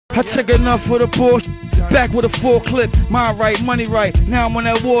I took enough for the bullshit. Back with a full clip, mind right, money right. Now I'm on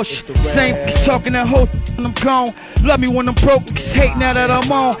that war shit. Same talking that whole and I'm gone. Love me when I'm broke, cause hate now that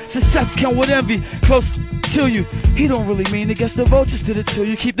I'm on. Success come with envy, close to you. He don't really mean it, guess the vultures did it to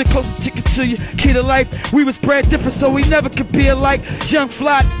you. Keep the closest ticket to you, key to life. We was bred different, so we never could be alike. Young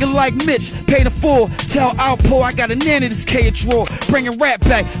fly nigga like Mitch, paid in full. Tell Outpour I got a nanny this cage drawer. Bringing rap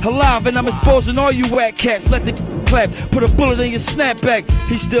back alive, and I'm exposing all you whack cats. Let the clap, put a bullet in your snapback.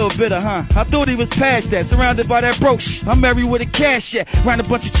 He's still bitter, huh? I thought he was past that, surrounded by that broke shit. I'm married with a cash at, around a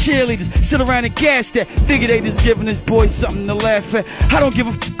bunch of cheerleaders, sit around and gas that. Figure they just giving this boy something to laugh at. I don't give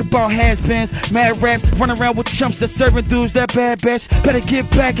a fuck about has-beens, mad raps, running around with chumps that serving dudes that bad batch. Better get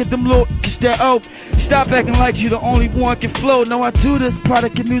back at them little that stop acting like you the only one can flow. No, I do this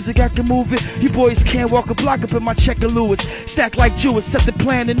product of music, I can move it. You boys can't walk a block up in my checker Lewis. Stack like Jewish, set the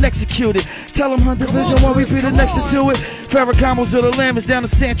plan and execute it. Tell them Hunter Vision when we be the next to it. Ferragamos of the Lamb is down to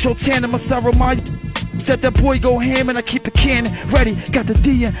Sancho Tan and my sorrow my. Let that boy go ham and I keep a cannon ready. Got the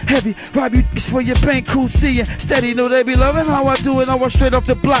D in heavy. Rob you for your bank, cool seeing. Steady, know they be loving how I do it. I walk straight off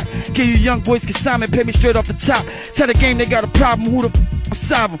the block. Give you young boys consignment, pay me straight off the top. Tell the game they got a problem, who the f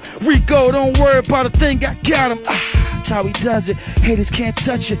solve them? Rico, don't worry about a thing, I got him. That's how he does it. Haters can't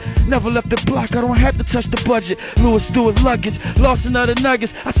touch it. Never left the block, I don't have to touch the budget. Louis Stewart luggage, lost another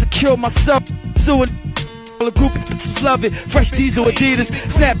nuggets. I secured myself, suing. A group of bitches love it. Fresh diesel Adidas.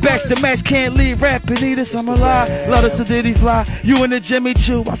 Snapbacks the match can't leave. Rapping Adidas, I'm alive. Love the Diddy fly. You and the Jimmy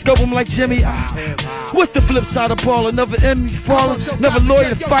Choo. I scope him like Jimmy. What's the flip side of ball? Another enemy falling. Never lawyer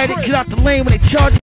to fight it. Get out the lane when they charge it.